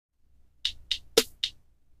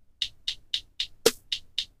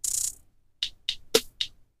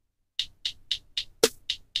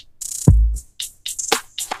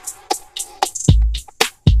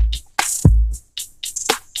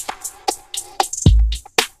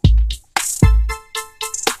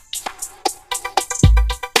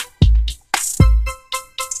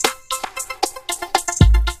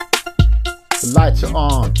The lights are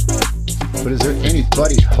on, but is there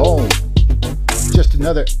anybody home? Just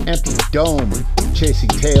another empty dome, chasing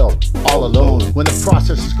tail all alone. When the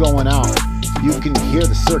process is going out, you can hear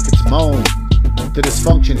the circuits moan. The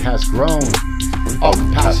dysfunction has grown, all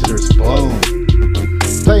capacitors blown.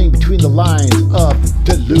 Playing between the lines of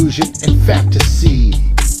delusion and fantasy.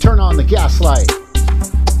 Turn on the gaslight,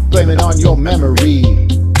 blame it on your memory.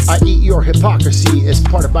 I eat your hypocrisy as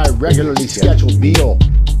part of my regularly scheduled meal.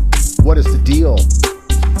 What is the deal?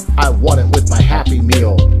 I want it with my happy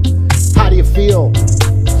meal. How do you feel?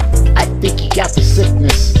 I think you got the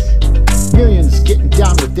sickness. Millions getting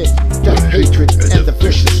down with it. The hatred and the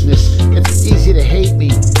viciousness. It's easy to hate me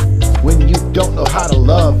when you don't know how to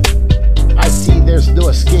love. I see there's no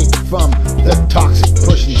escape from the toxic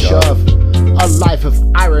push and shove. A life of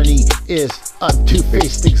irony is a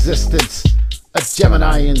two-faced existence. A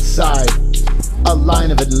Gemini inside, a line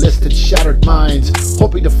of enlisted shattered minds,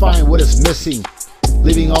 hoping to find what is missing,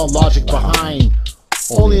 leaving all logic behind.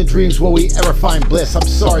 Only in dreams will we ever find bliss. I'm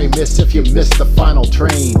sorry, miss, if you missed the final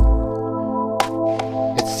train.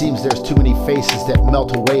 It seems there's too many faces that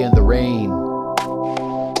melt away in the rain.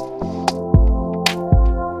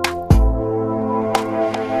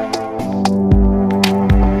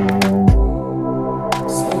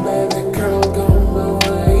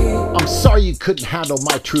 Sorry you couldn't handle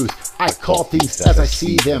my truth. I call things as I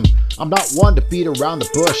see them. I'm not one to beat around the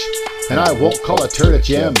bush, and I won't call a turd a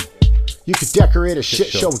gem. You could decorate a shit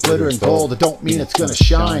show with glitter and gold, it don't mean it's gonna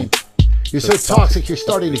shine. You're so toxic you're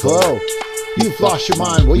starting to glow. You've lost your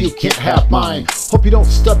mind, well you can't have mine. Hope you don't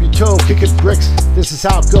stub your toe kicking bricks. This is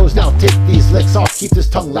how it goes, now take these licks. I'll keep this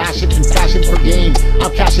tongue lashing and passion for gain.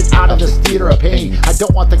 I'm cashing out of this theater of pain. I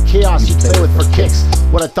don't want the chaos you play with for kicks.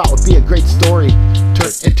 What I thought would be a great story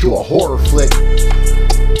turned into a horror flick.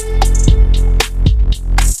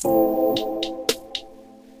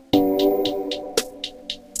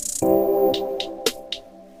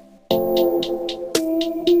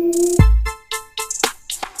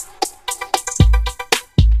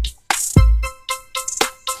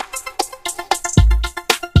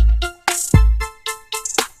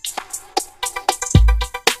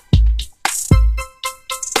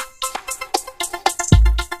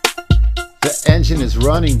 The engine is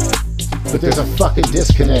running, but there's a fucking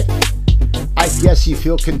disconnect. I guess you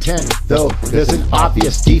feel content, though there's an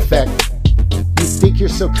obvious defect. You think you're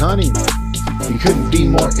so cunning, you couldn't be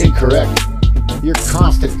more incorrect. Your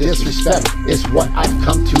constant disrespect is what I've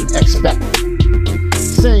come to expect.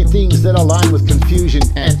 Saying things that align with confusion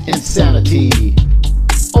and insanity.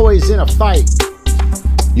 Always in a fight,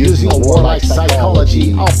 using a warlike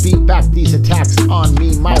psychology. I'll beat back these attacks on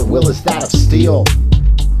me, my will is that of steel.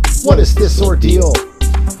 What is this ordeal?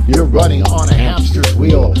 You're running on a hamster's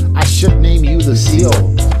wheel. I should name you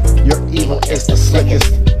Lucille. Your evil is the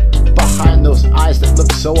slickest. Behind those eyes that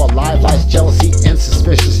look so alive lies jealousy and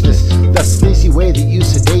suspiciousness. The sleazy way that you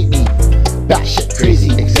sedate me. Batshit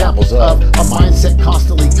crazy examples of a mindset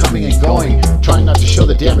constantly coming and going. Trying not to show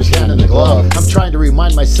the damaged hand in the glove. I'm trying to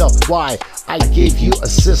remind myself why I gave you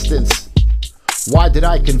assistance. Why did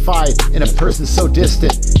I confide in a person so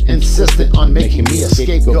distant, insistent on making me a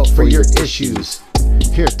scapegoat for your issues?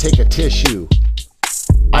 Here, take a tissue.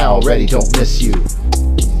 I already don't miss you.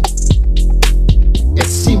 It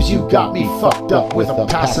seems you got me fucked up with a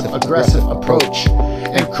passive-aggressive approach,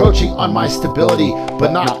 encroaching on my stability,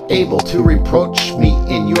 but not able to reproach me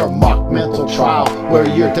in your mock mental trial, where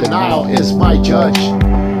your denial is my judge.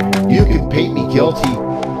 You can paint me guilty,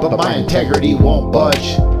 but my integrity won't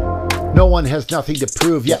budge. No one has nothing to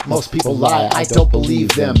prove, yet most people lie. I don't believe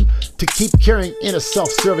them. To keep carrying in a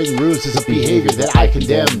self-serving ruse is a behavior that I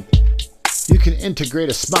condemn. You can integrate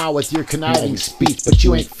a smile with your conniving speech, but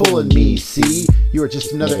you ain't fooling me, see? You are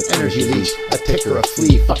just another energy leech, a tick or a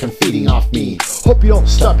flea fucking feeding off me. Hope you don't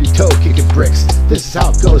stub your toe kicking bricks. This is how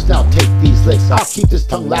it goes, now take these licks. I'll keep this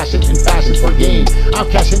tongue lashing and fashion for gain.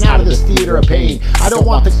 I'm cashing out of this theater of pain. I don't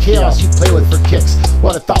want the chaos you play with for kicks.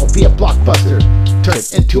 What I thought would be a blockbuster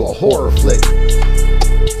turned into a horror flick.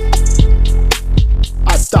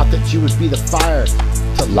 I thought that you would be the fire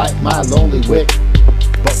to light my lonely wick.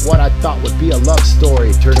 But what I thought would be a love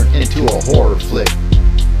story turned into a horror flick.